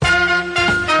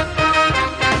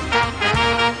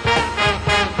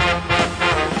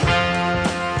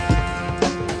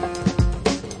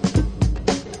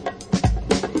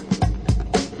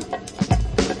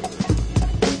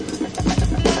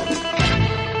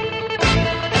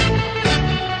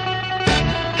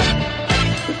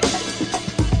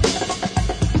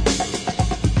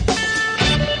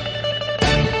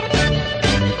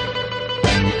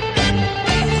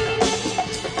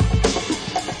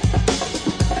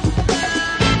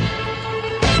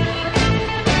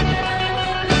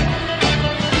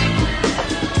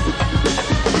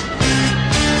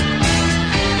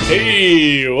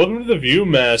Hey, welcome to the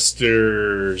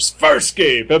Viewmasters,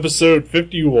 Farscape, episode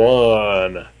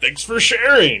 51. Thanks for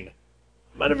sharing.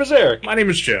 My name is Eric. My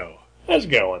name is Joe. How's it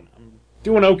going?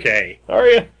 Doing okay. Are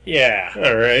you? Yeah.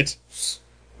 Alright.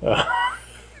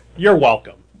 You're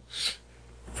welcome.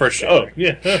 For sure. Oh,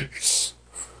 yeah.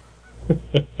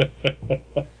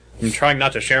 I'm trying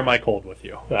not to share my cold with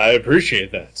you. I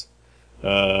appreciate that.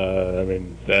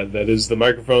 That is the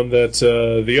microphone that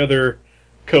the other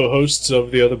co-hosts of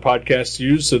the other podcasts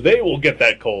use, so they will get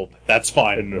that cold. That's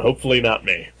fine. And hopefully not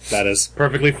me. That is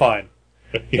perfectly fine.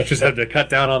 You just have to cut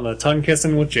down on the tongue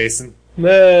kissing with Jason.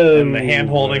 No. And the hand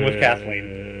holding with Kathleen.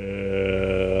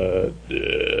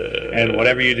 And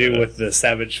whatever you do with the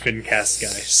Savage Fincast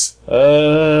guys.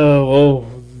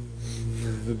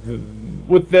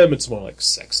 With them it's more like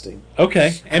sexting.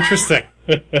 Okay, interesting.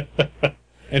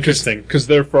 Interesting. Because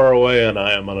they're far away and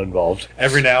I am uninvolved.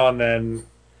 Every now and then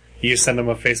you send them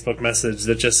a Facebook message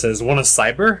that just says, "Want a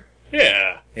cyber?"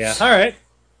 Yeah. Yeah. Alright.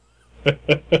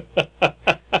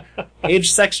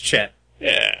 Age, sex, chat.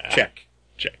 Yeah. Check.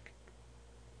 Yeah.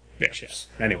 Chat.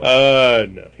 Anyway.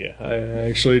 No. Yeah. I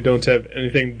actually don't have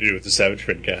anything to do with the Savage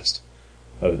Fincast.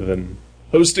 Other than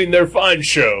hosting their fine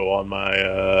show on my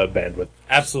bandwidth.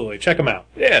 Absolutely. Check them out.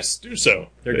 Yes, do so.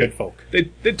 They're good folk.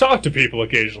 They talk to people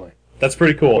occasionally. That's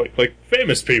pretty cool. Like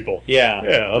famous people. Yeah.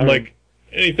 Yeah, unlike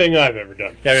anything I've ever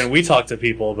done. Yeah, I mean, we talk to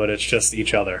people, but it's just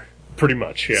each other. Pretty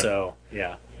much, yeah. So,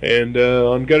 yeah. And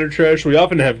on Gutter Trash, we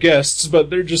often have guests, but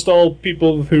they're just all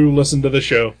people who listen to the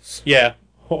show. Yeah.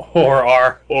 Or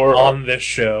are on this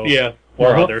show. Yeah.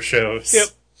 Or other shows. Yep.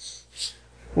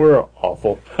 We're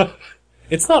awful.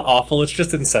 It's not awful, it's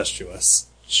just incestuous.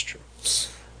 It's true.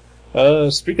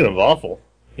 Speaking of awful.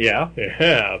 Yeah?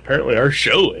 Yeah, apparently our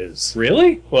show is.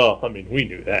 Really? Well, I mean, we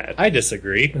knew that. I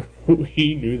disagree.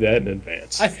 We knew that in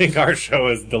advance. I think our show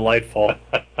is delightful.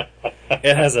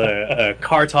 It has a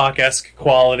car talk-esque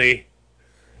quality.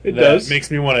 It does. Makes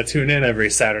me want to tune in every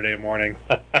Saturday morning.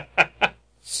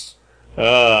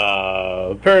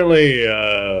 Apparently,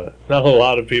 not a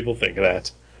lot of people think of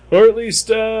that. Or at least,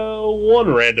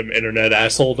 one random internet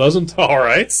asshole doesn't.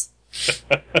 Alright.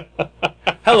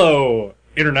 Hello,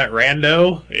 Internet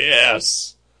Rando.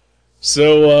 Yes.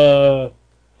 So,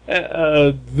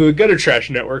 the Gutter Trash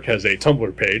Network has a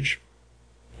Tumblr page,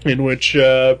 in which,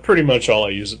 pretty much all I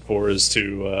use it for is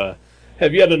to,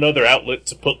 have yet another outlet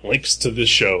to put links to this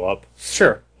show up.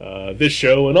 Sure. This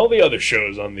show and all the other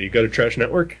shows on the Gutter Trash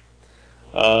Network.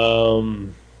 I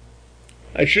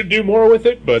should do more with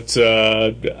it, but,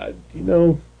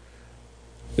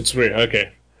 it's weird.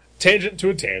 Okay. Tangent to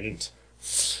a tangent.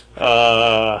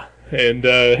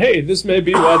 Hey, this may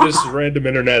be why this random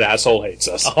internet asshole hates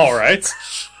us. Alright.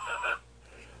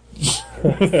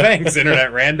 Thanks,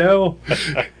 Internet Rando.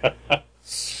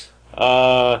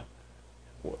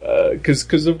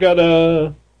 Cause I've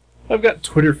got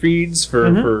Twitter feeds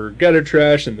for Gutter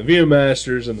Trash and the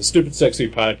Viewmasters and the Stupid Sexy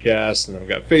Podcast, and I've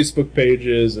got Facebook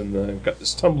pages, and I've got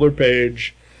this Tumblr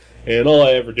page, and all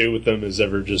I ever do with them is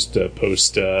ever just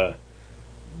post the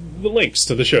links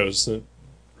to the shows.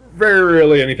 Very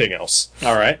rarely anything else.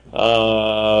 Alright.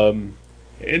 And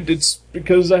it's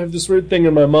because I have this weird thing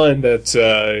in my mind that,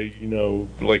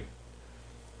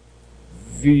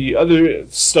 the other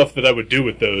stuff that I would do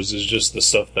with those is just the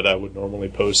stuff that I would normally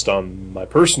post on my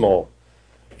personal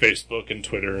Facebook and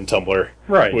Twitter and Tumblr.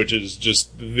 Right. Which is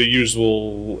just the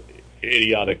usual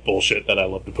idiotic bullshit that I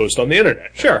love to post on the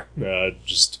internet. Sure.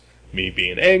 Just me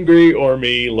being angry or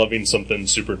me loving something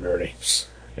super nerdy.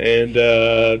 And,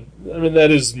 that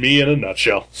is me in a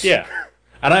nutshell. Yeah.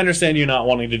 And I understand you not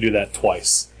wanting to do that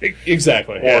twice.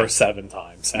 Exactly. Or 7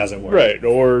 times, as it were. Right.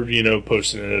 Or,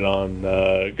 posting it on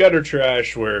Gutter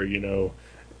Trash where,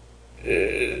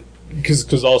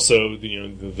 because also,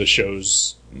 the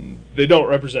shows, they don't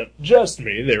represent just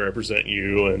me, they represent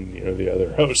you and, the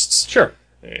other hosts. Sure.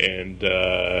 And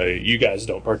you guys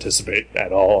don't participate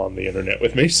at all on the internet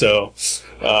with me, so...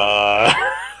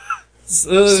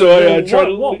 So I tried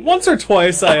once or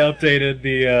twice I updated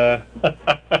the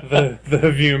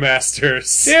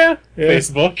Viewmasters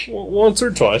Facebook. Once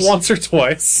or twice. Once or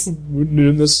twice. We've been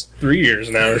doing this 3 years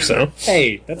now or so.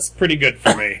 Hey, that's pretty good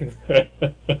for me.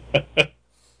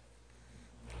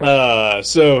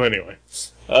 So anyway.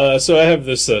 So I have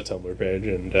this Tumblr page,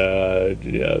 and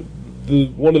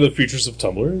one of the features of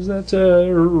Tumblr is that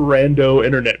rando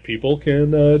internet people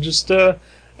can just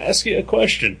ask you a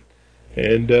question.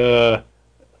 And I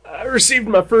received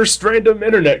my first random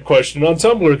internet question on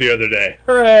Tumblr the other day.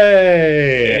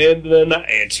 Hooray! And then I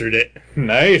answered it.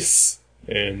 Nice.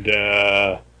 And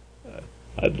I'd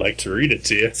like to read it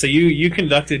to you. So you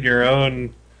conducted your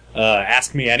own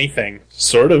Ask Me Anything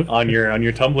Sort of. on your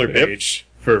Tumblr page.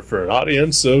 For an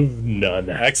audience of none.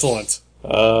 Excellent.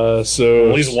 So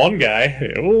At least one guy.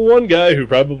 yeah, well, one guy who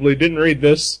probably didn't read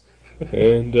this,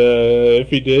 and if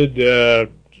he did,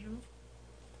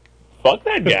 fuck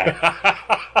that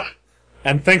guy.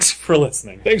 And thanks for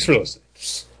listening. Thanks for listening.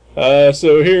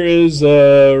 So here is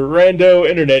rando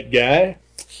internet guy.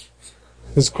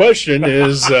 His question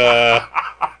is,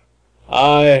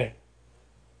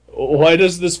 why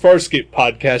does this Farscape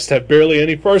podcast have barely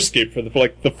any Farscape for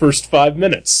the first 5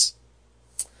 minutes?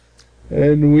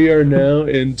 And we are now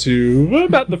into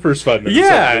about the first 5 minutes.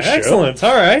 Yeah, of the show. excellent.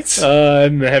 All right.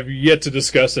 And have yet to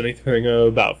discuss anything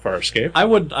about Farscape. I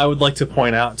would like to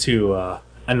point out to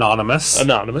Anonymous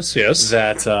Anonymous, yes.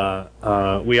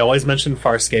 that we always mention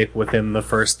Farscape within the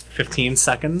first 15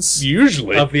 seconds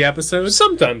Usually. of the episode.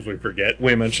 Sometimes we forget.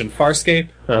 We mention Farscape,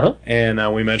 Uh-huh.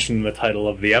 and we mention the title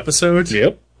of the episode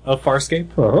Yep. of Farscape.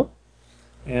 Uh-huh.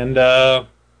 And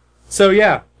so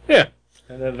yeah, Yeah.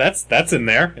 and that's in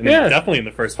there. And Yeah. definitely in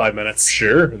the first 5 minutes.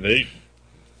 Sure. They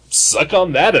suck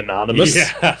on that, Anonymous.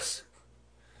 Yeah.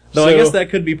 Though I So- guess that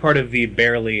could be part of the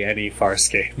barely any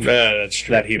Farscape That's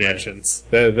true. that he Yeah. mentions.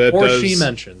 That Or does- she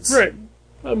mentions. Right.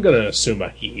 I'm gonna assume a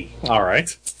he. All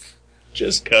right.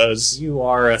 Just cause. You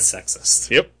are a sexist.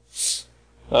 Yep.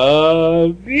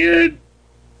 Yeah, it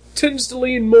tends to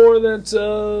lean more that,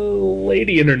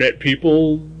 lady internet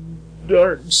people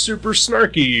aren't super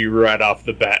snarky right off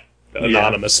the bat,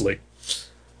 anonymously.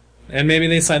 And maybe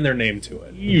they sign their name to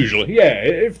it. Usually, yeah.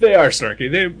 If they are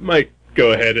snarky, they might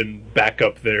go ahead and back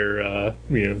up their,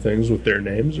 things with their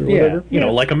names or whatever. You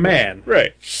know, like a man.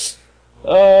 Right.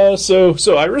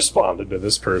 So I responded to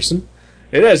this person.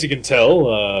 And as you can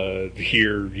tell,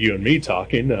 hear you and me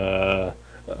talking,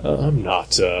 I'm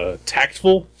not,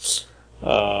 tactful.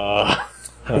 I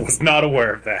was not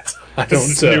aware of that. I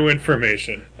This don't, is new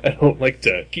information. I don't like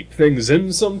to keep things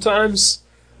in sometimes.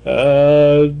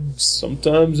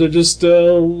 Sometimes I just,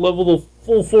 level the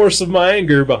full force of my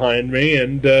anger behind me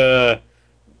and,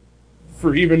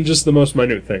 for even just the most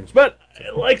minute things. But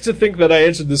I like to think that I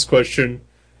answered this question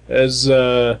as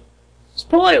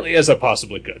politely as I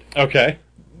possibly could. Okay.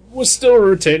 Was still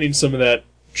retaining some of that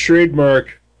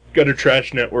trademark Gutter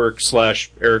Trash Network /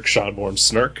 Eric Schonborn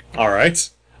snark. All right.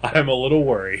 I'm a little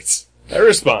worried. I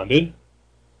responded,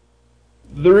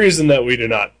 the reason that we do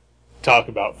not talk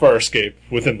about Farscape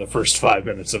within the first 5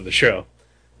 minutes of the show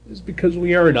is because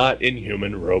we are not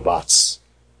inhuman robots.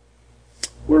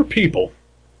 We're people.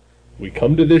 We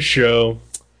come to this show,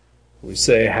 we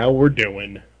say how we're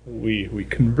doing, we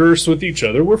converse with each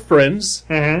other, we're friends.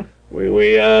 Mm-hmm.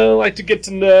 We like to get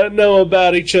to know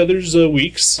about each other's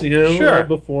weeks, Sure.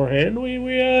 beforehand. We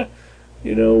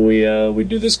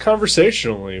do this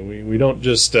conversationally. We don't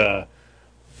just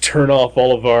turn off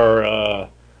all of our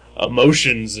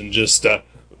emotions and just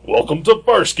welcome to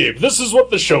Farscape. This is what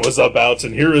the show is about,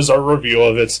 and here is our review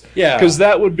of it. Yeah. Because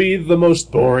that would be the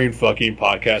most boring fucking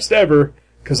podcast ever.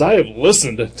 Because I have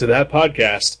listened to that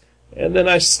podcast, and then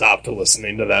I stopped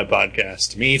listening to that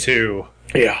podcast. Me too.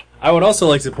 Yeah. I would also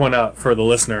like to point out for the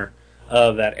listener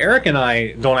that Eric and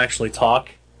I don't actually talk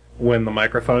when the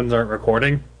microphones aren't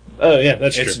recording. Oh, yeah,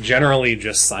 that's It's true. generally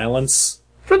just silence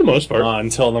For the most part.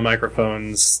 until the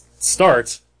microphones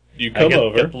start. You come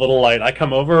over. Get the little light. I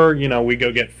come over, we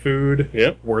go get food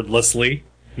Yep. wordlessly,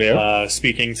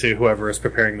 speaking to whoever is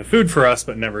preparing the food for us,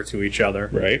 but never to each other.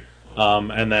 Right.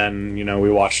 And then, we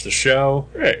watch the show,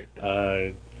 Right.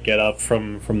 get up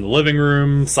from the living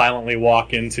room, silently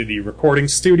walk into the recording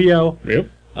studio,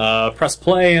 Yep. press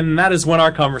play, and that is when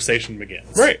our conversation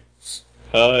begins. Right.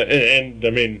 And I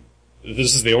mean,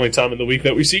 this is the only time in the week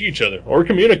that we see each other or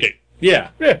communicate. Yeah.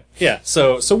 Yeah. Yeah.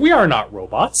 So we are not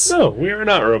robots. No, we are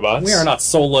not robots. We are not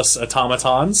soulless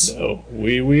automatons. No,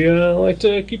 we like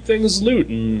to keep things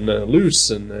loose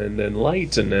and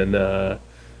light and then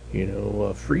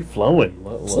free flowing.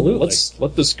 Absolutely. Let's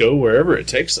let this go wherever it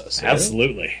takes us.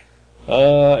 Absolutely.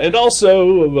 And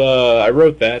also, I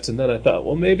wrote that, and then I thought,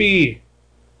 well, maybe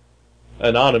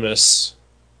Anonymous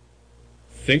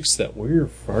thinks that we're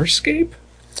Farscape,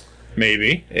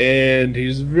 Maybe. and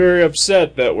he's very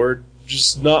upset that we're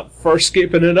just not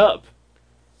Farscaping it up.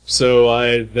 So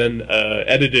I then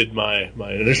edited my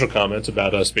initial comment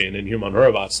about us being inhuman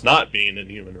robots, not being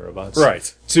inhuman robots,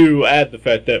 Right. to add the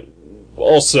fact that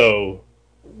also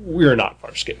we're not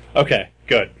Farscape. Okay.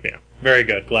 Good. Yeah. Very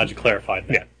good. Glad you clarified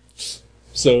that. Yeah.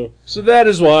 So that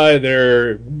is why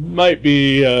there might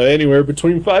be anywhere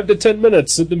between 5 to 10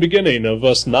 minutes at the beginning of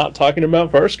us not talking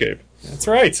about Farscape. That's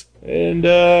right. And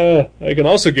I can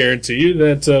also guarantee you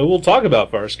that we'll talk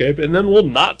about Farscape, and then we'll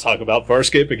not talk about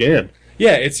Farscape again.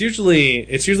 Yeah, it's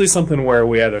usually something where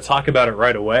we either talk about it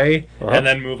right away and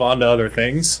then move on to other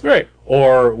things. Right.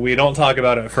 Or we don't talk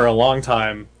about it for a long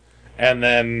time and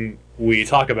then we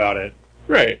talk about it.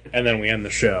 Right. And then we end the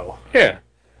show. Yeah.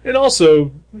 And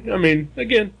also, I mean,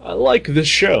 again, I like this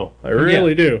show. I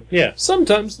really do. Yeah.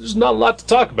 Sometimes there's not a lot to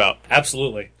talk about.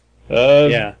 Absolutely.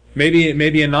 Yeah.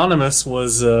 Maybe Anonymous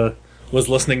was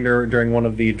listening during one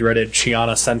of the dreaded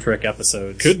Chiana-centric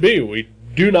episodes. Could be. We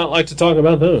do not like to talk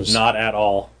about those. Not at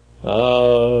all. I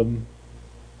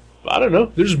don't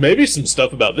know. There's maybe some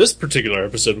stuff about this particular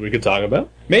episode we could talk about.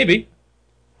 Maybe.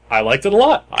 I liked it a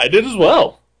lot. I did as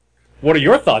well. What are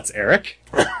your thoughts, Eric?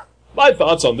 My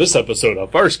thoughts on this episode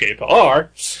of Farscape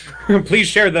are... Please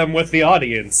share them with the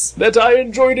audience. that I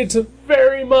enjoyed it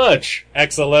very much.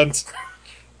 Excellent.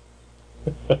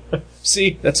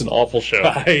 See, that's an awful show.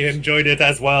 I enjoyed it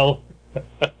as well.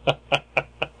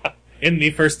 In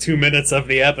the first 2 minutes of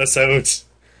the episode,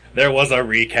 there was a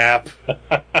recap.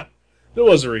 There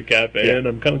was a recap, and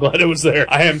I'm kind of glad it was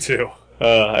there. I am too.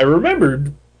 I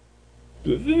remembered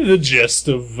the gist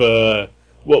of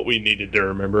what we needed to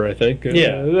remember, I think. I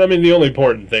mean, the only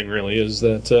important thing, really, is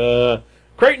that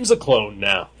Crichton's a clone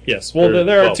now. Yes, well,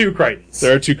 there are two Crichtons.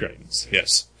 There are two Crichtons,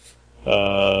 yes.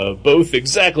 Both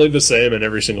exactly the same in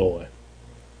every single way.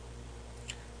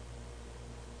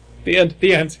 The end.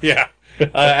 The end, yeah.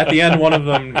 At the end, one of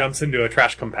them jumps into a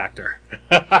trash compactor.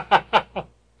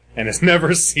 And is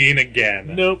never seen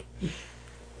again. Nope.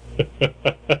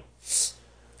 Is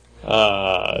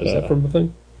that from a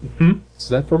thing? Is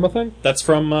that from a thing? That's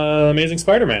from Amazing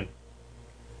Spider-Man.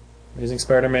 Amazing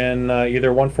Spider-Man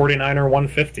either 149 or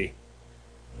 150.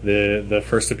 The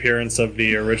first appearance of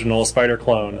the original Spider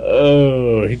clone.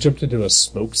 Oh, he jumped into a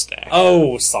smokestack.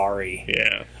 Oh, sorry.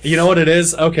 Yeah. You know what it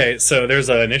is? Okay, so there's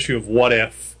an issue of What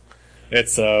If.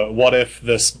 It's what if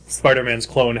the Spider-Man's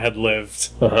clone had lived,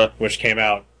 which came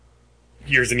out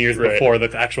years and years before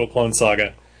the actual Clone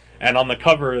Saga. And on the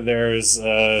cover, there's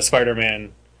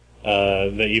Spider-Man,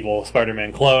 the evil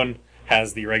Spider-Man clone,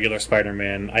 has the regular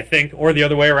Spider-Man, I think, or the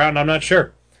other way around, I'm not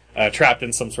sure, trapped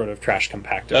in some sort of trash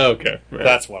compactor. Oh, okay. Right.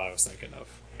 That's what I was thinking of.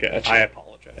 Gotcha. I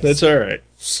apologize. That's alright.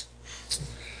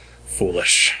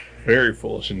 Foolish. Very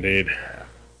foolish indeed.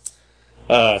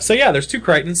 So yeah, there's two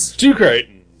Crichtons. Two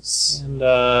Crichtons. And,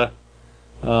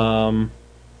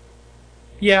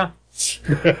 yeah.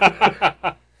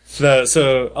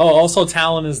 Also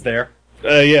Talon is there.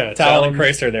 Yeah. Talon and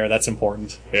Krace are there, that's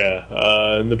important.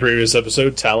 Yeah. In the previous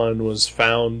episode, Talon was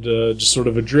found just sort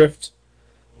of adrift.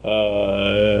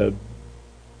 Beaten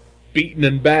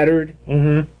and battered.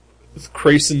 Mm-hmm. With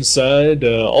Krace inside,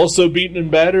 also beaten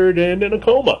and battered and in a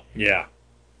coma. Yeah.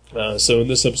 So in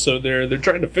this episode, they're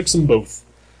trying to fix them both.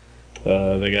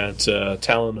 They got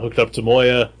Talon hooked up to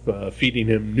Moya, feeding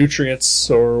him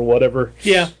nutrients or whatever.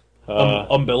 Yeah.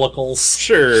 Umbilicals.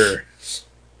 Sure.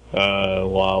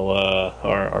 While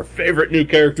our favorite new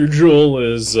character, Jewel,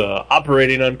 is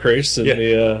operating on Krace in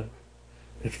the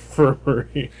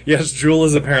infirmary. Yes, Jewel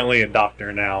is apparently a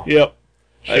doctor now. Yep.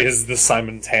 She is the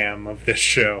Simon Tam of this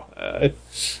show. I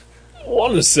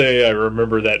want to say I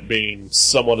remember that being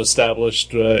somewhat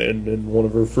established in one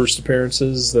of her first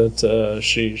appearances, that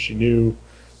she knew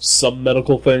some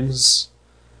medical things.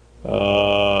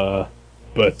 But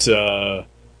the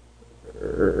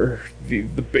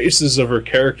basis of her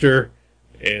character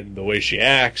and the way she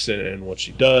acts and what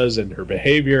she does and her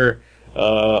behavior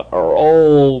are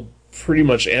all pretty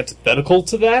much antithetical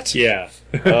to that. Yeah.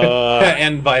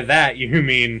 And by that, you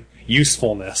mean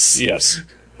usefulness. Yes.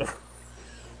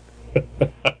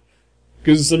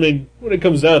 Because, I mean, when it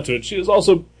comes down to it, she is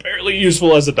also barely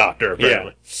useful as a doctor,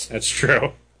 apparently. Yeah, that's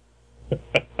true.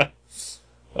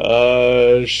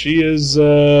 She is,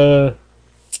 yeah,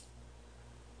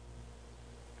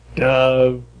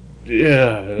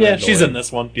 she's in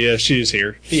this one. Yeah, she's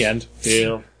here. The end.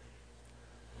 Yeah.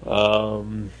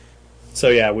 So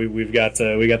yeah, we've got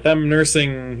them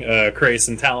nursing Krace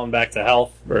and Talon back to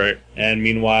health. Right. And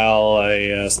meanwhile,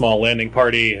 a small landing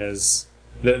party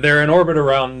they're in orbit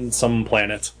around some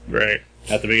planet. Right.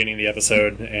 At the beginning of the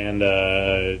episode, and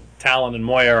Talon and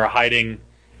Moya are hiding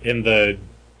in the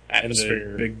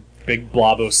atmosphere, big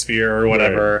blobosphere or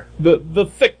whatever. Right. The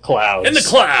thick clouds. In the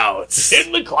clouds.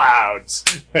 In the clouds.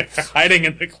 Hiding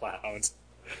in the clouds.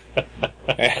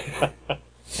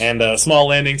 And a small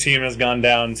landing team has gone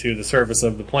down to the surface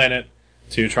of the planet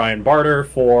to try and barter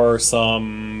for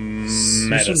some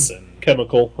medicine.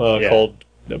 Chemical called,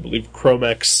 I believe,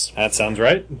 Chromex. That sounds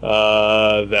right.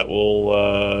 That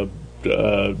will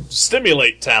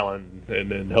stimulate Talon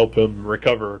and help him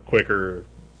recover quicker,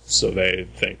 so they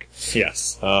think.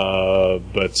 Yes. So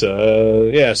it's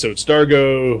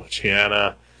Dargo,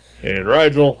 Chiana, and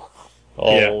Rigel,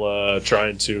 all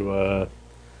trying to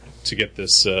get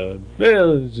this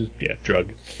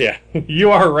drug. Yeah,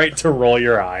 you are right to roll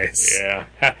your eyes. Yeah,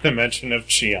 at the mention of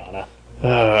Chiana.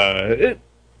 At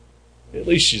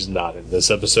least she's not in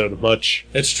this episode much.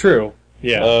 It's true.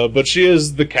 Yeah, but she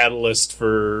is the catalyst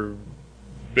for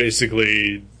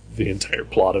basically the entire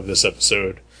plot of this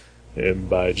episode, and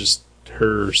by just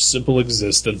her simple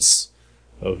existence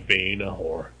of being a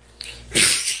whore.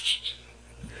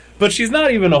 But she's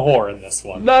not even a whore in this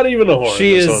one. Not even a whore.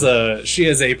 She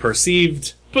is a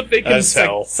perceived, but they can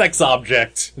tell sex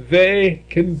object. They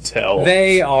can tell.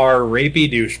 They are rapey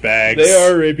douchebags. They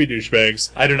are rapey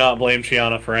douchebags. I do not blame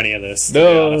Chiana for any of this.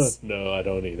 No, I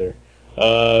don't either.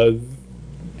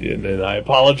 And I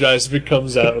apologize if it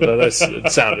comes out that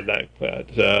it sounded like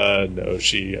that. No,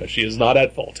 she is not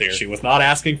at fault here. She was not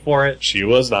asking for it. She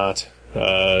was not.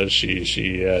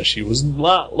 She was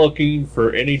not looking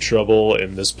for any trouble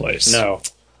in this place. No.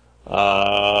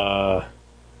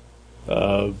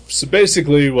 So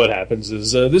basically what happens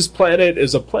is this planet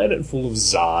is a planet full of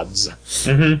Zods.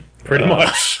 Mm-hmm. Pretty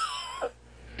much.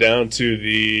 Down to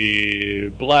the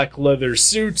black leather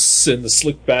suits and the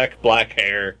slick back black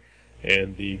hair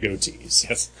and the goatees.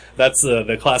 Yes. That's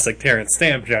the classic Terrence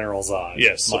Stamp General Zod.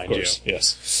 Yes, mind of course. you.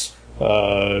 Yes.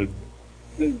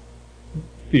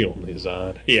 The only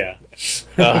Zod. Yeah.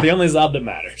 The only Zod that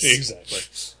matters. Exactly.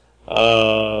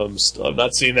 Still have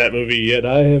not seen that movie yet.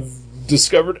 I have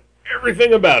discovered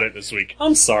everything about it this week.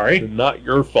 I'm sorry. Not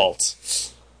your fault.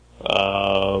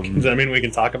 Does that mean we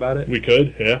can talk about it? We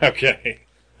could, yeah. Okay.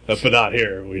 But not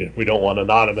here. We don't want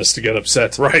Anonymous to get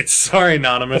upset. Right. Sorry,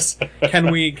 Anonymous.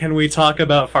 Can we talk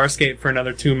about Farscape for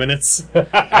another 2 minutes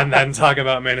and then talk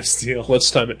about Man of Steel? Let's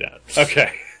time it down.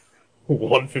 Okay.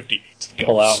 1:58.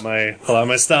 Pull out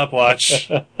my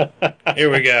stopwatch. Here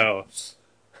we go.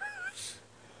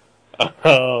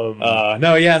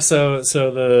 No, yeah. So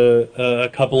the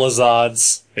couple of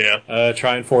Zods,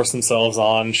 try and force themselves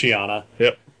on Chiana.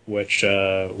 Yep. Which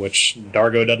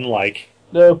Dargo doesn't like.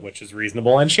 No. Which is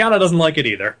reasonable, and Chiana doesn't like it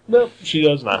either. No, she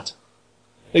does not.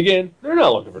 Again, they're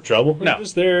not looking for trouble. They're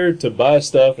just there to buy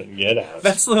stuff and get out.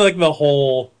 That's like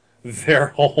their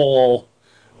whole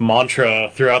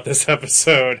mantra throughout this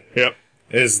episode. Yep.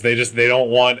 Is they don't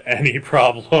want any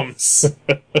problems.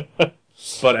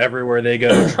 But everywhere they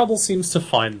go, trouble seems to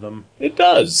find them. It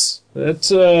does. That's,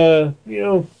 come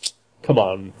on,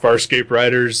 Farscape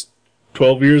writers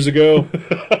 12 years ago.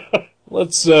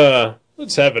 Let's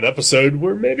have an episode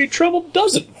where maybe trouble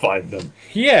doesn't find them.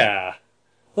 Yeah.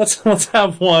 Let's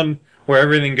have one where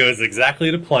everything goes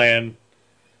exactly to plan.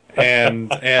 And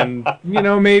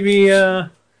maybe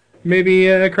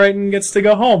Crichton gets to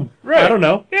go home. Right. I don't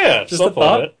know. Yeah, just a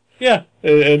thought. Like yeah.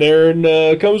 And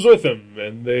Aaron comes with him,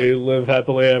 and they live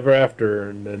happily ever after,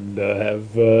 and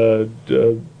have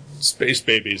space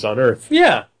babies on Earth.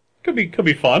 Yeah. Could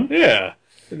be fun. Yeah.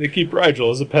 And they keep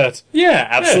Rigel as a pet. Yeah,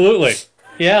 absolutely.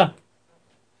 Yeah.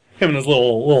 Him in his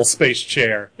little space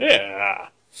chair. Yeah.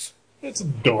 It's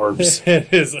adorbs.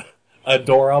 It is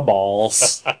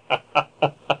adorables.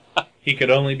 He could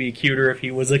only be cuter if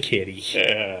he was a kitty.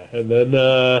 Yeah. And then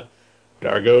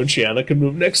Dargo and Chiana can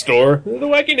move next door. They're the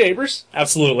wacky neighbors.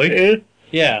 Absolutely.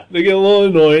 Yeah. They get a little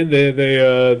annoying.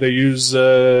 They use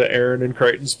Aaron and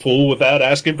Crichton's pool without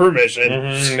asking permission.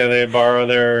 Mm-hmm. And they borrow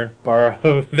their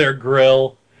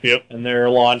grill. Yep. And their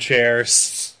lawn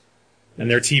chairs. And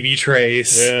their TV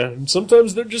trays. Yeah, and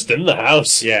sometimes they're just in the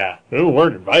house. Yeah. They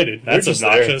weren't invited. That's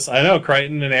obnoxious. There. I know,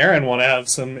 Crichton and Aaron want to have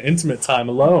some intimate time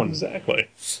alone. Exactly.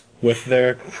 With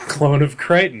their clone of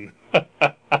Crichton.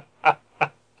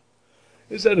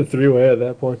 Is that a three-way at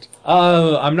that point?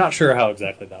 I'm not sure how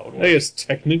exactly that would work. I guess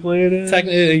technically it is.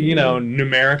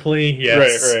 Numerically,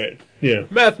 yes. Right. Yeah,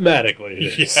 mathematically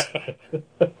it is.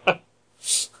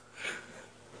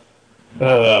 Yeah.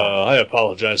 I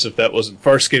apologize if that wasn't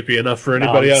Farscapey enough for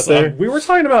anybody out there. We were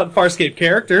talking about Farscape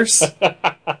characters.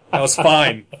 That was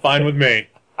fine. Fine with me.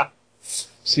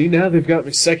 See, now they've got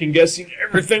me second-guessing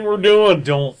everything we're doing.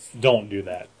 Don't do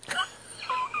that.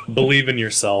 Believe in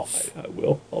yourself. I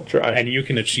will. I'll try. And you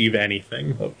can achieve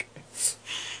anything. Okay.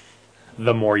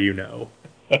 The more you know.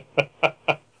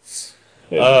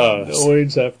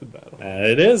 Knowing's half the battle.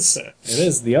 It is. It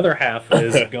is. The other half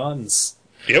is guns.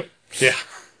 Yep. Yeah.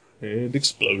 And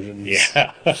explosions.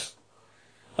 Yeah.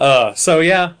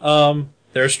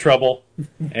 There's trouble.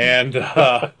 And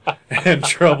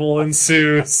trouble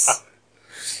ensues.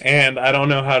 And I don't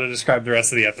know how to describe the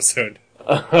rest of the episode.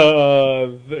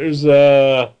 There's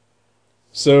the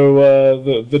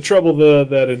trouble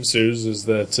that ensues is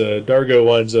that Dargo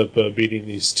winds up beating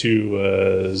these two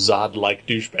Zod-like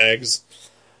douchebags.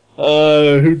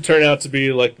 who turned out to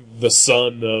be like the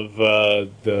son of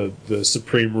the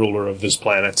supreme ruler of this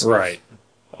planet. Right.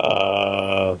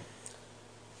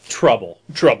 Trouble.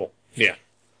 Yeah.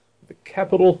 The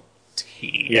capital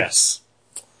T. Yes.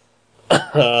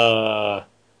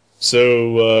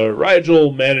 So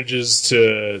Rigel manages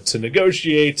to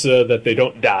negotiate that they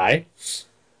don't die.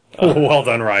 Well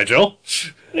done, Rigel.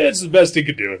 It's the best he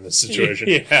could do in this situation.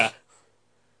 Yeah.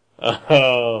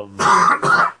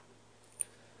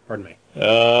 Pardon me.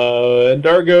 And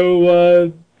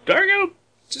Dargo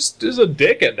just is a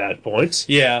dick at that point.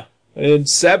 Yeah. And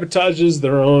sabotages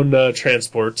their own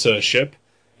transport ship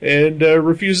and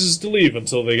refuses to leave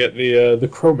until they get the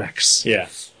Chromex. Yeah.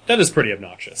 That is pretty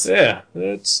obnoxious. Yeah,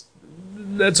 that's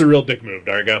a real dick move,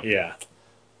 Dargo. Yeah.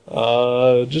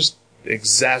 Just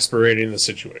exasperating the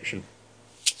situation.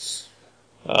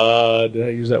 Did I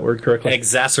use that word correctly?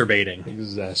 Exacerbating.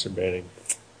 Exacerbating.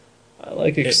 I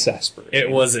like exasperating. It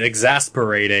was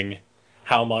exasperating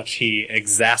how much he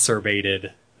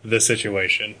exacerbated the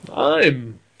situation.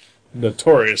 I'm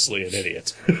notoriously an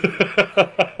idiot.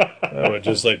 I would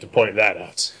just like to point that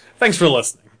out. Thanks for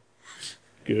listening.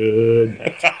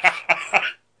 Good.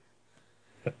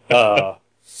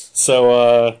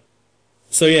 So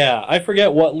yeah, I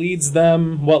forget what leads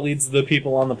the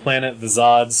people on the planet, the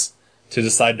Zods, to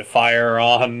decide to fire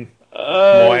on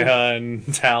Moira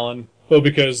and Talon. Well,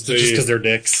 because just because they're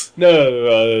dicks.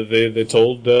 No, they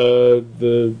told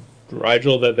the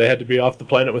Rigel that they had to be off the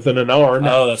planet within an hour.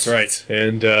 Oh, that's right.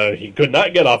 And he could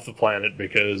not get off the planet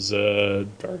because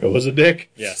Dargo was a dick.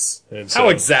 Yes. And how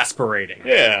exasperating.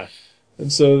 Yeah.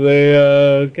 And so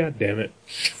they, God damn it.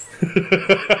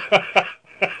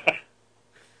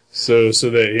 So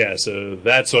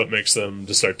that's what makes them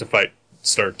to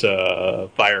start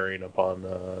firing upon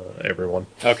everyone.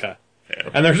 Okay. Yeah.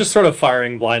 And they're just sort of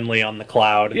firing blindly on the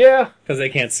cloud. Yeah. Because they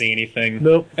can't see anything.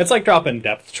 Nope. It's like dropping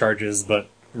depth charges, but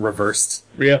reversed.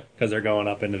 Yeah. Because they're going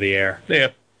up into the air. Yeah.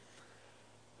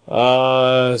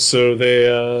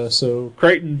 So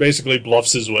Crichton basically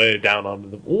bluffs his way down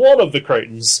onto one of the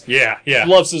Crichtons. Yeah.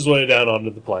 Bluffs his way down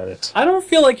onto the planet. I don't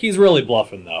feel like he's really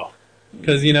bluffing, though.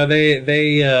 Because,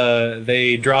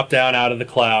 they drop down out of the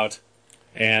cloud,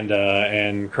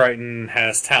 and Crichton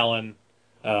has Talon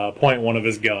point one of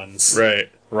his guns.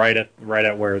 Right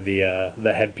at where the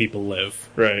head people live.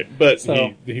 Right. But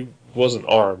so, he wasn't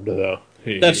armed, though.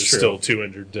 He was true. Still too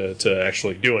injured to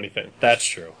actually do anything. That's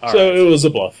true. All right. It was a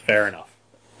bluff. Fair enough.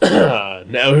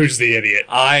 Now who's the idiot?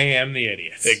 I am the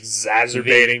idiot.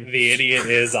 Exacerbating. The idiot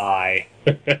is I.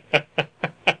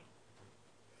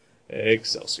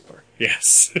 Excelsior.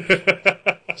 Yes.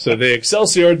 So they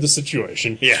Excelsiored the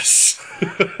situation. Yes.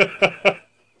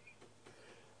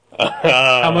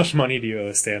 How much money do you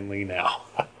owe Stan Lee now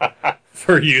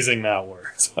for using that word?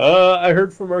 I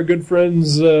heard from our good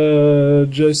friends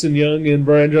Jason Young and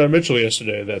Brian John Mitchell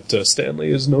yesterday that Stan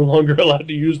Lee is no longer allowed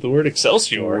to use the word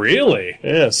Excelsior. Really?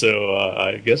 Yeah. So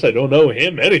I guess I don't owe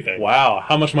him anything. Wow.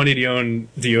 How much money do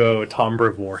you owe Tom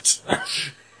Brevoort?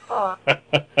 Or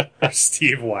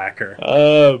Steve Wacker?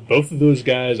 Both of those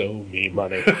guys owe me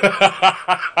money.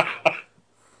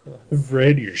 I've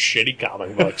read your shitty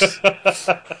comic books.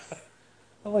 I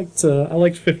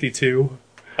liked 52.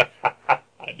 I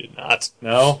did not.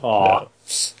 No? Aw. No.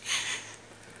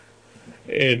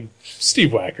 And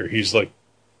Steve Wacker, he's like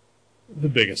the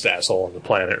biggest asshole on the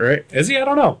planet, right? Is he? I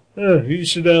don't know. You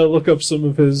should look up some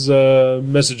of his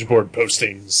message board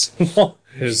postings.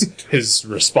 His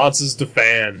responses to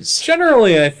fans.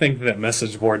 Generally, I think that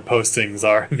message board postings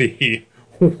are the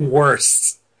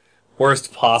worst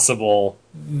possible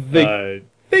they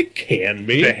can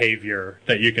be behavior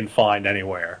that you can find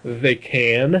anywhere. They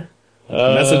can.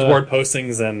 Message board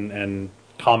postings and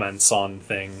comments on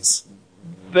things.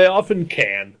 They often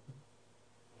can.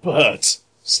 But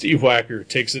Steve Wacker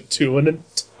takes it to an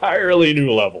entirely new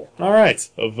level. All right.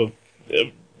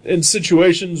 In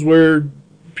situations where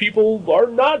people are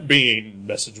not being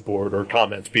message board or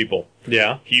comment people.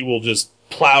 Yeah. He will just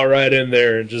plow right in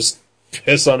there and just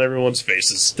piss on everyone's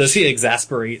faces. Does he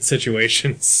exasperate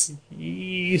situations?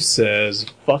 He says,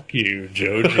 "Fuck you,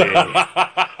 Joe J."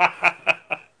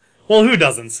 Well, who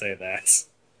doesn't say that?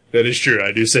 That is true.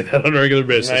 I do say that on a regular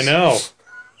basis. I know.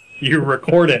 You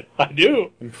record it. I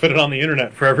do. And put it on the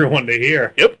internet for everyone to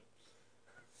hear. Yep.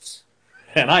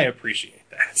 And I appreciate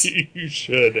that. You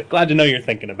should. Glad to know you're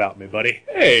thinking about me, buddy.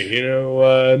 Hey,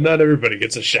 not everybody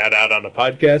gets a shout out on a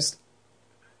podcast.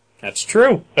 That's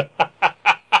true.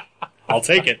 I'll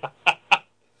take it.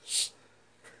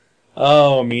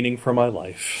 Oh, meaning for my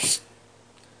life.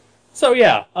 So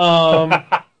yeah.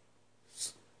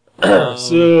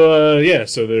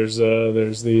 So there's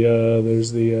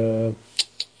the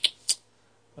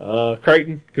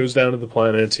Crichton goes down to the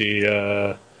planet. He,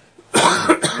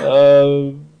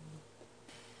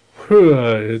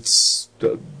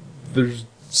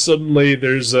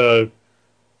 there's a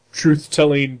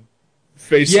truth-telling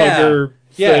facehugger thing.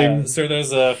 Yeah, so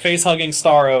there's a face-hugging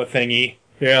Starro thingy.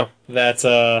 Yeah.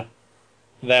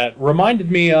 That reminded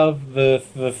me of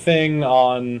the thing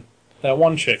on that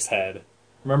one chick's head.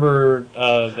 Remember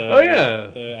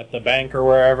at the bank or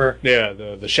wherever? Yeah,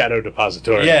 the Shadow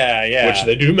Depository. Yeah. Which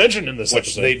they do mention in this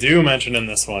episode. They do mention in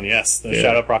this one, yes. The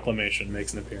Shadow Proclamation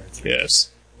makes an appearance.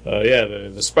 Yes.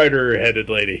 The spider-headed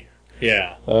lady.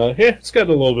 Yeah. It's got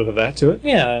a little bit of that to it.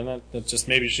 Yeah, and that just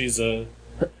maybe she's a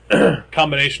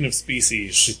combination of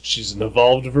species. She's an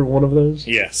evolved one of those?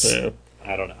 Yes. Yeah.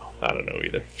 I don't know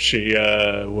either. She,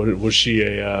 was she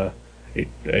a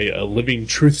living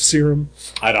truth serum?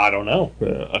 I don't know.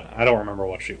 I don't remember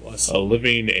what she was. A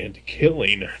living and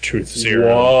killing truth serum.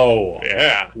 Whoa.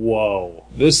 Yeah. Whoa.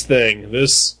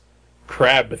 This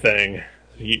crab thing,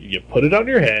 you put it on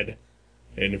your head,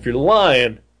 and if you're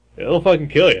lying, it'll fucking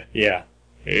kill you. Yeah.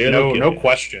 No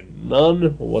question.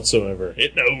 None whatsoever.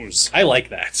 It knows. I like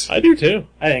that. I do too.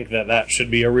 I think that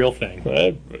should be a real thing.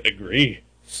 I agree.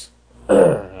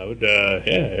 I would,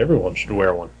 everyone should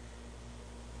wear one.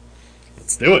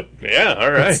 Let's do it. Yeah,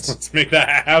 all right. Let's make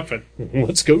that happen.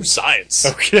 Let's go science.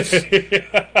 Okay.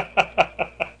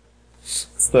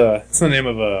 It's the name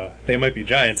of a They Might Be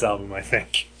Giants album, I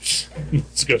think.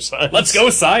 Let's go science. Let's go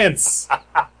science!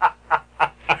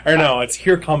 Or no, it's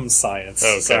Here Comes Science.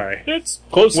 Okay. Sorry. It's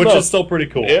close enough. Which is still pretty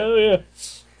cool. Yeah.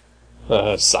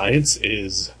 Science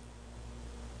is...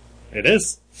 It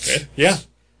is. Okay. Yeah.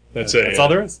 That's all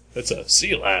there is. That's a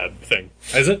C-Lab thing.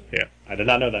 Is it? Yeah. I did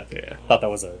not know that. Yeah. I thought that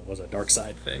was a Dark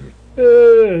Side thing.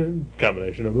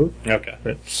 Combination of both. Okay.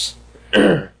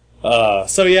 Yeah.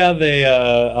 So yeah, they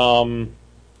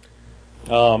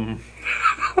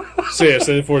So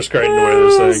they force Crichton to wear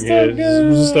this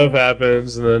thing. Stuff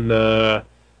happens, and then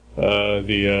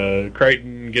the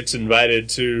Crichton gets invited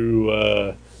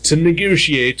to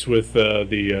negotiate with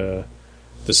the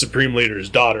Supreme Leader's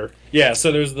daughter. Yeah,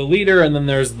 so there's the leader, and then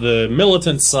there's the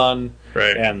militant son,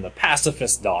 right, and the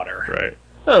pacifist daughter. Right.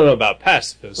 I don't know about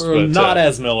pacifist, but not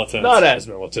as militant. Not as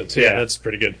militant. Yeah, that's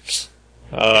pretty good.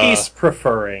 Peace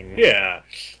preferring. Yeah.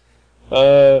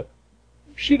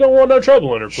 She don't want no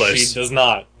trouble in her place. She does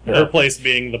not. Her place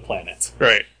being the planet.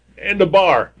 Right. And a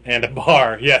bar. And a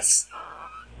bar, yes.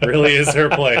 Really is her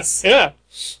place. Yeah.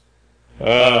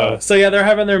 So yeah, they're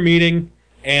having their meeting,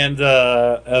 and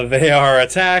they are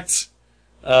attacked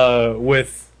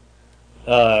with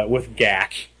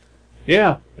gack.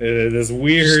 Yeah. This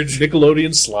weird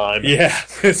Nickelodeon slime. Yeah,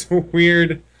 this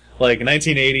weird, like,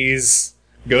 1980s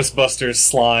Ghostbusters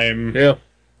slime. Yeah.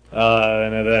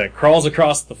 And then it crawls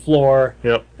across the floor.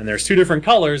 Yep. And there's two different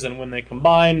colors, and when they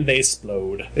combine, they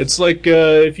explode. It's like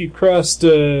if you crossed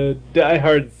Die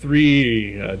Hard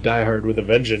 3, Die Hard with a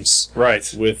Vengeance,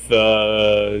 right, with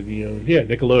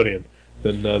Nickelodeon,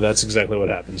 then that's exactly what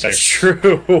happens. That's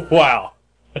true. Wow.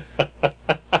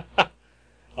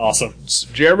 Awesome.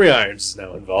 Jeremy Irons is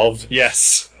now involved.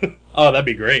 Yes. Oh, that'd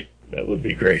be great. That would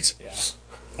be great. Yeah.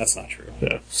 That's not true.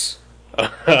 Yeah.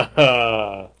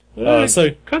 So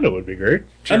kind of would be great.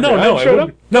 No, showed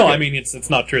up? No, Okay. I mean it's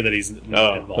not true that he's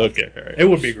involved. Okay, all right. It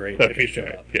would be great if he showed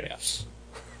up. Yeah.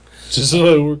 Just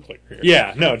we're clear here.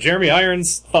 Yeah, no, Jeremy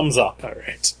Irons, thumbs up. All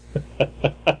right.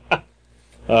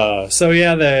 So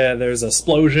yeah, there's a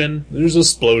explosion. There's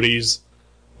explodies.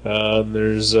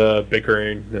 There's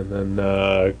bickering, and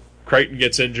then Crichton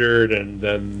gets injured, and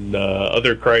then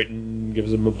other Crichton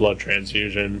gives him a blood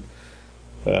transfusion.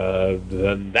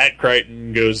 Then that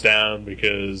Crichton goes down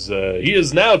because he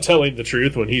is now telling the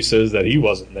truth when he says that he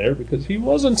wasn't there because he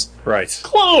wasn't. Right.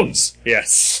 Clones!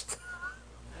 Yes.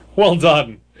 Well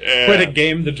done. Yeah. Way to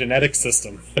game the genetic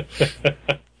system.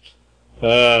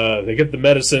 They get the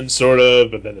medicine, sort of,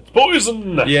 but then it's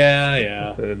poison!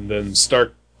 Yeah. And then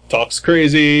Stark talks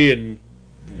crazy and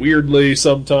weirdly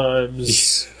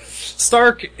sometimes.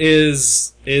 Stark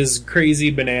is crazy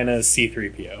bananas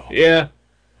C-3PO. Yeah.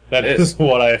 That is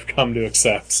what I have come to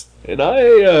accept. And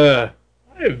I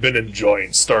have been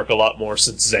enjoying Stark a lot more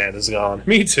since Zan is gone.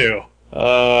 Me too.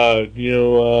 Yeah,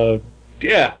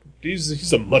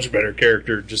 he's a much better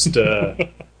character just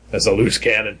as a loose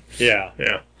cannon. Yeah.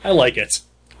 Yeah. I like it.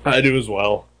 I do as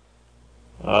well.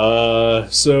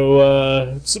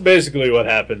 So basically what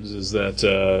happens is that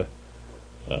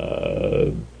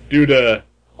due to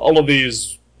all of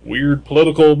these weird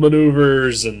political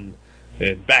maneuvers and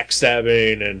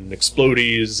backstabbing and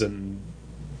explodies and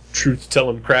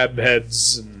truth-telling crab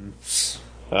heads and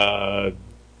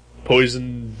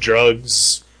poison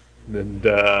drugs and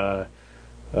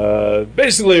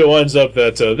Basically, it winds up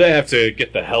that they have to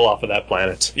get the hell off of that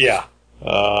planet. Yeah.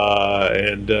 But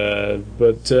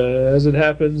as it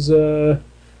happens,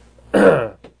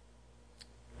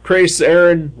 Crace,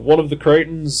 Aaron, one of the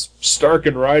Creightons, Stark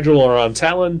and Rigel are on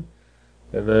Talon,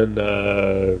 and then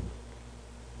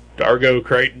Dargo,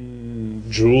 Crichton,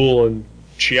 Jewel, and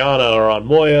Chiana are on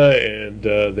Moya, and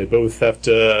they both have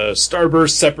to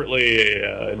starburst separately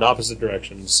in opposite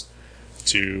directions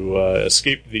to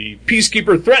escape the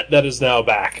Peacekeeper threat that is now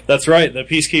back. That's right, the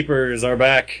Peacekeepers are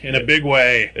back in a big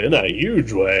way. In a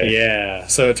huge way. Yeah,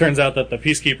 so it turns out that the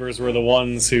Peacekeepers were the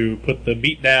ones who put the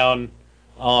beat down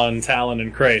on Talon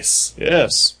and Crace.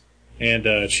 Yes.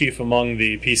 And chief among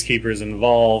the Peacekeepers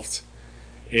involved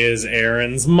is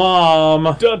Aaron's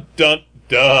mom. Dun, dun,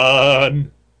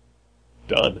 dun.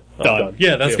 Done. Done.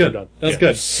 Yeah, that's good. Done. That's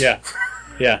good. Yeah.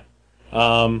 Yeah.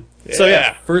 So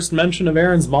yeah, first mention of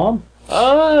Aaron's mom?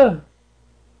 I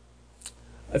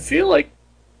feel like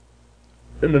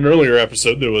in an earlier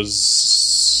episode there was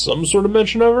some sort of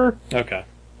mention of her. Okay.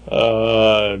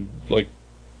 Like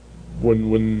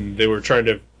when they were trying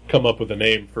to come up with a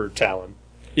name for Talon.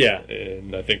 Yeah.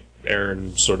 And I think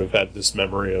Aaron sort of had this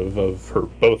memory of her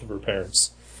both of her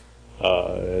parents,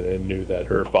 and knew that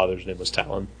her father's name was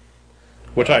Talon.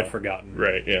 Which I'd forgotten.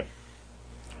 Right, yeah.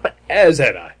 As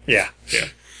had I. Yeah. Yeah.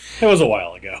 It was a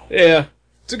while ago. Yeah.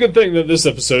 It's a good thing that this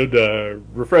episode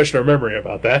refreshed our memory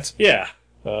about that. Yeah.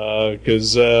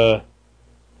 Because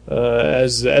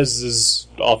as is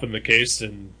often the case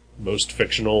in most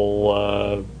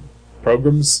fictional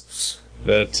programs,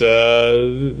 that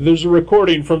there's a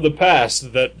recording from the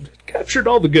past that captured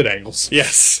all the good angles.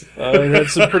 Yes. It had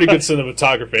some pretty good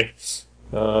cinematography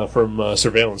from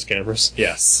surveillance cameras.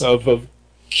 Yes. Of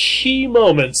key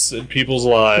moments in people's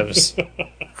lives.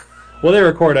 Well, they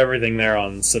record everything there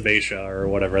on Sabatia, or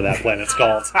whatever that planet's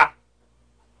called.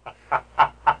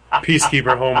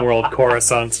 Peacekeeper homeworld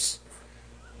Coruscant.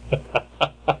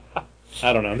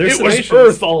 I don't know. It was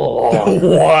Earth all along.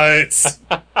 What?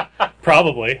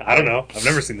 Probably. I don't know. I've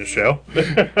never seen the show.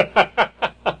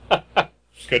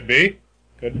 Could be.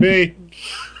 Could be.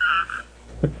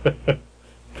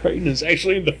 Crichton is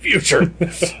actually in the future.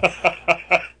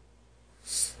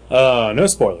 No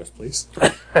spoilers, please.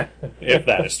 If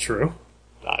that is true.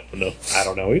 I don't know. I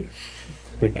don't know either.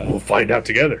 We'll find out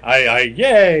together. Yay!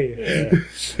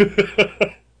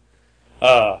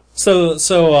 Yeah.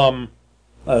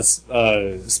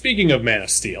 Speaking of Man of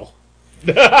Steel.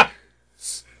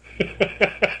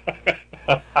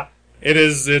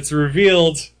 It's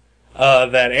revealed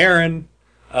that Aaron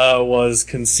was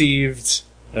conceived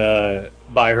by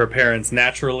her parents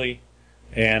naturally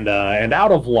and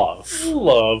out of love.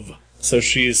 Love. So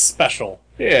she's special.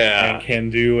 Yeah. And can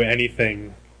do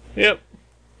anything. Yep.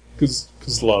 Cause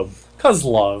love. 'Cause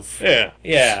love. Yeah.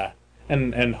 Yeah.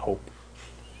 And hope.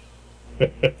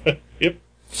 Yep.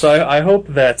 So I hope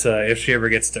that if she ever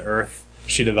gets to Earth,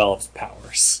 she develops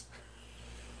powers.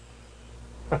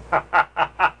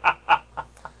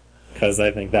 Because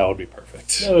I think that would be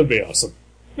perfect. That would be awesome.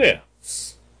 Yeah.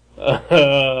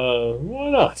 Why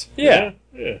not? Yeah.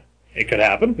 Yeah. It could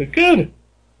happen. It could.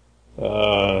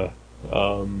 So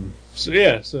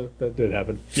that did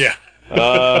happen. Yeah.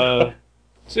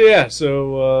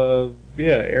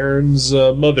 Aaron's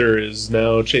mother is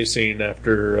now chasing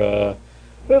after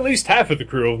at least half of the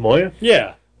crew of Moya.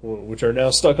 Yeah. Which are now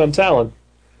stuck on Talon.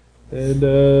 And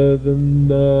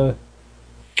then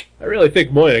I really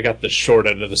think Moya got the short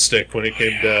end of the stick when it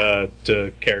came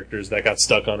to characters that got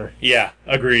stuck on her. Yeah.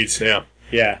 Agreed. Yeah.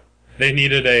 Yeah. They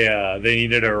needed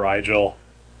a Rigel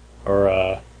or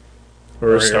a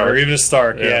Stark. Or even a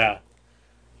Stark. Yeah.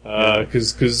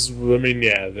 Because I mean,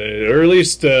 or at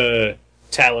least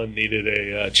Talon needed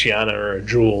a Chiana or a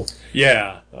Jewel.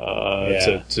 Yeah.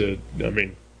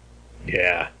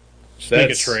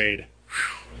 Make a trade.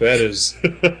 That is.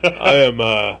 I am.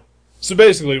 So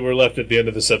basically, we're left at the end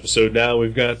of this episode now.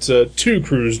 We've got 2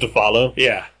 crews to follow.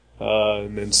 Yeah.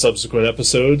 And in subsequent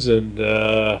episodes, and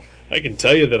I can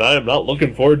tell you that I am not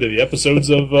looking forward to the episodes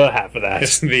of half of that.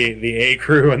 the A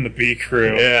crew and the B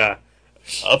crew. Yeah.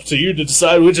 Up to you to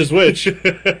decide which is which.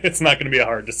 It's not going to be a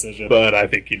hard decision. But I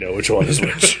think you know which one is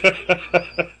which.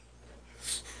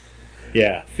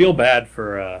 Yeah. Feel bad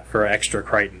for extra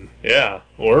Crichton. Yeah.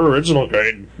 Or original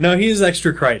Crichton. No, he's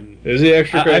extra Crichton. Is he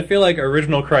extra Crichton? I feel like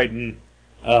original Crichton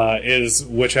is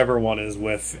whichever one is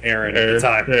with Aaron at the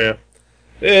time.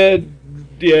 Yeah.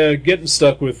 Getting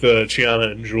stuck with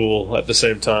Chiana and Jewel at the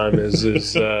same time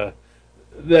is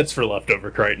that's for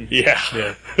leftover Crichton. Yeah.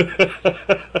 Yeah.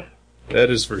 That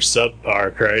is for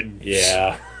subpar Crichton.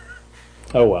 Yeah.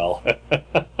 Oh well.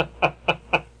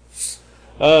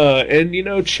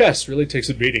 And chess really takes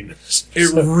a beating.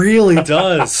 It really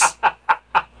does.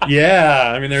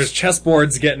 Yeah, I mean, there's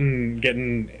chessboards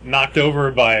getting knocked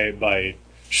over by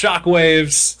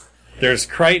shockwaves. There's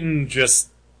Crichton just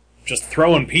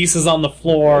throwing pieces on the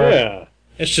floor. Yeah.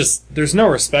 It's just, there's no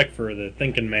respect for the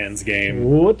thinking man's game.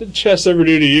 What did chess ever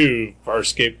do to you,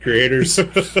 Farscape creators?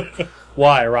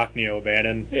 Why, Rockney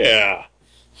O'Bannon? Yeah.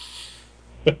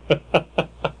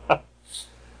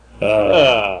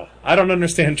 I don't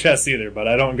understand chess either, but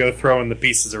I don't go throwing the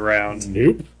pieces around.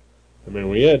 Nope. I mean,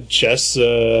 we had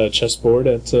chessboard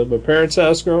at my parents'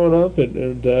 house growing up,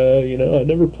 and I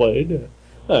never played.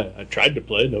 I tried to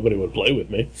play. Nobody would play with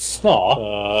me. Aw. But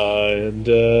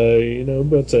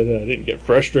I didn't get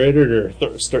frustrated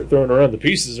or start throwing around the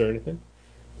pieces or anything.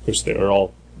 Of course, they were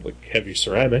all like heavy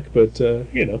ceramic, but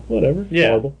whatever. Yeah.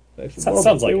 Marble. Actually,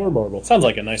 Sounds like they were marble. Sounds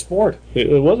like a nice board.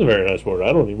 It was a very nice board.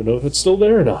 I don't even know if it's still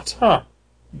there or not. Huh.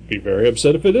 Be very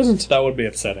upset if it isn't. That would be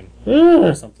upsetting.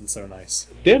 Ah, Something so nice.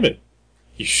 damn it!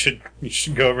 You should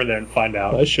go over there and find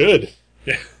out. I should.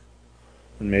 Yeah.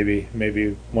 And maybe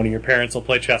one of your parents will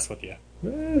play chess with you.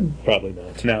 Probably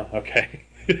not. No, okay.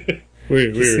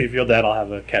 We See if your dad will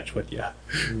have a catch with you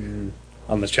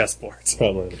on the chessboards.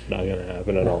 probably not going to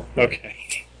happen at all.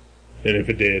 Okay. And if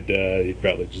it did, he'd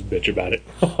probably just bitch about it.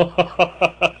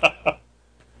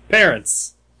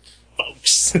 Parents.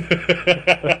 Folks.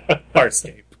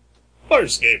 Farscape.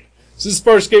 Farscape. Is this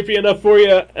Farscapey enough for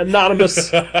you, Anonymous?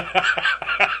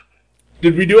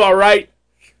 Did we do all right?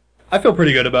 I feel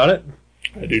pretty good about it.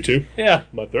 I do too. Yeah.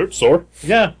 My throat's sore.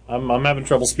 Yeah, I'm having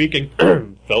trouble speaking.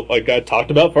 Felt like I talked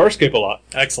about Farscape a lot.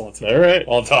 Excellent. All right.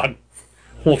 Well done.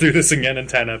 We'll do this again in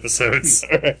 10 episodes.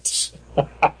 All right.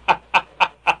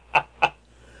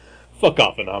 Fuck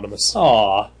off, Anonymous.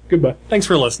 Aw. Goodbye. Thanks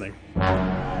for listening.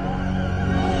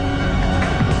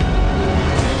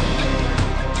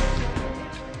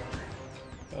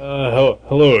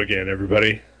 Hello again,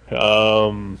 everybody.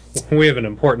 We have an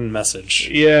important message.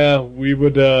 Yeah, we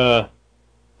would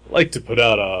like to put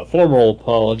out a formal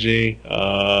apology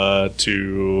to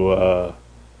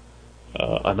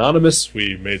Anonymous.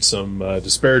 We made some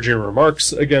disparaging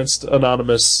remarks against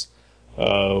Anonymous.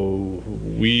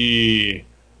 We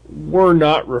were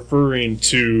not referring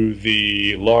to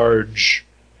the large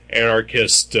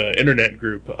anarchist internet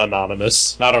group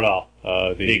Anonymous. Not at all.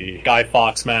 The Guy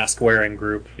Fawkes mask wearing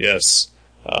group. Yes.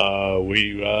 I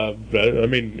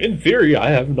mean, in theory, I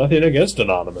have nothing against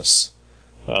Anonymous.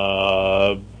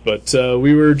 But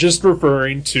we were just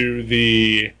referring to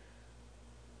the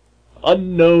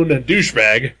unknown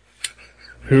douchebag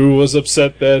who was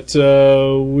upset that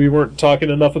we weren't talking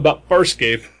enough about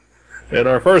Farscape in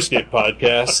our Farscape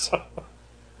podcast,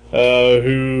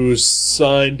 who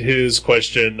signed his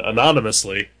question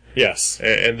anonymously. Yes.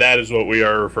 And that is what we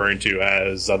are referring to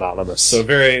as Anonymous. So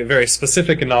very, very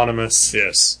specific anonymous.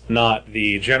 Yes. Not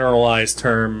the generalized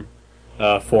term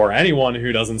for anyone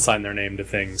who doesn't sign their name to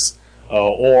things,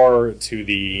 or to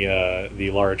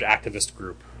the large activist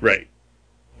group. Right.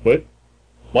 What?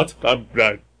 What?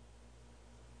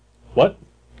 What?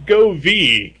 Go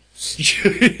V!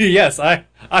 Yes, I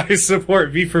support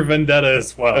V for Vendetta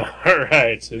as well.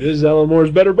 Alright, it is Alan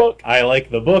Moore's better book. I like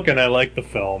the book and I like the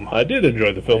film. I did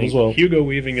enjoy the film as well. Hugo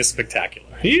Weaving is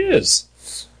spectacular. He is.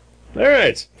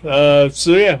 Alright, so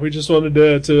yeah, we just wanted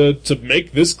to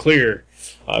make this clear.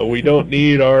 We don't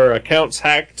need our accounts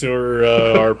hacked or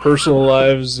our personal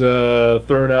lives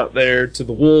thrown out there to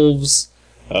the wolves.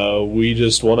 We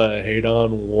just want to hate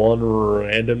on one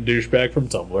random douchebag from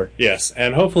Tumblr. Yes,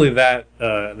 and hopefully that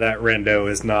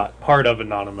rando is not part of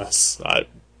Anonymous. I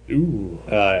hope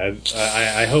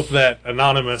that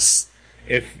Anonymous,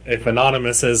 if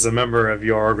Anonymous is a member of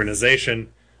your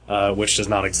organization, which does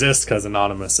not exist because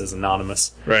Anonymous is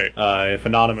anonymous. Right. If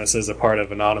Anonymous is a part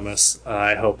of Anonymous,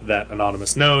 I hope that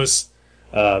Anonymous knows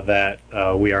that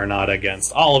we are not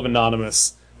against all of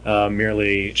Anonymous.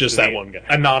 Merely just that one guy.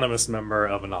 Anonymous member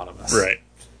of Anonymous. Right.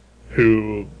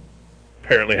 Who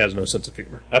apparently has no sense of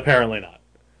humor. Apparently not.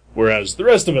 Whereas the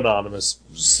rest of Anonymous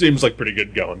seems like pretty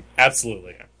good going.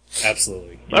 Absolutely.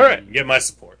 Absolutely. All right. Get my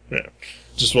support. Yeah.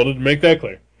 Just wanted to make that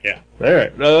clear. Yeah. All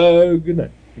right. Good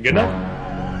night. Good night.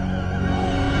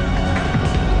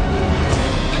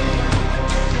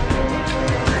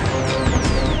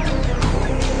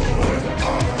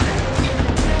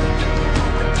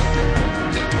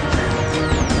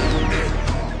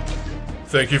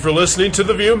 Thank you for listening to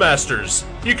The Viewmasters.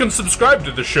 You can subscribe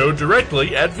to the show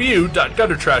directly at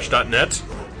view.guttertrash.net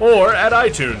or at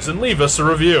iTunes and leave us a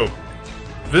review.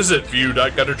 Visit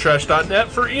view.guttertrash.net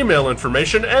for email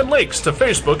information and links to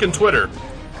Facebook and Twitter.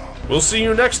 We'll see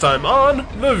you next time on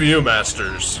The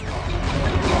Viewmasters.